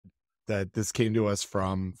that this came to us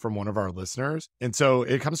from one of our listeners. And so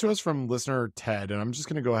it comes to us from listener Ted, and I'm just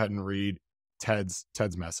going to go ahead and read Ted's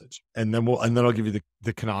message, and then I'll give you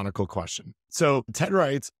the canonical question. So Ted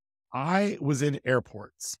writes, I was in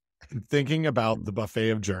airports thinking about the buffet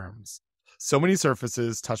of germs. So many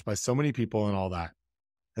surfaces touched by so many people and all that.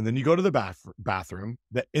 And then you go to the bathroom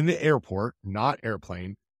in the airport, not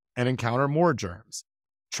airplane, and encounter more germs.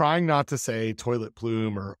 Trying not to say toilet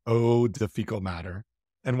plume or ode to fecal matter,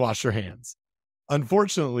 and wash your hands.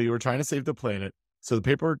 Unfortunately, we're trying to save the planet, so the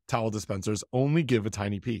paper towel dispensers only give a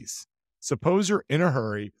tiny piece. Suppose you're in a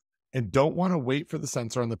hurry and don't want to wait for the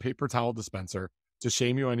sensor on the paper towel dispenser to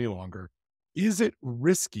shame you any longer. Is it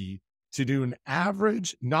risky to do an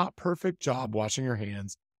average, not perfect job washing your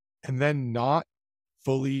hands and then not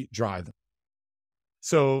fully dry them?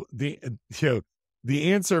 So the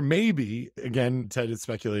answer may be, again, Ted is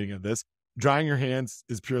speculating on this, drying your hands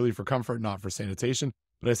is purely for comfort, not for sanitation,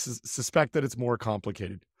 but I suspect that it's more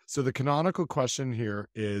complicated. So the canonical question here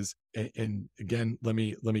is, and again, let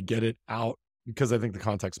me get it out because I think the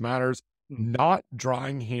context matters, not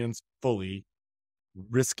drying hands fully,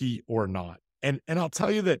 risky or not. And I'll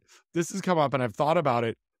tell you that this has come up, and I've thought about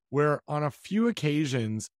it, where on a few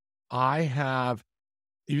occasions I have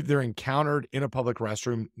either encountered in a public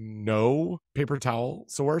restroom no paper towel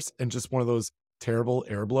source and just one of those terrible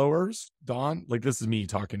air blowers, Don. Like, this is me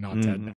talking, not Ted.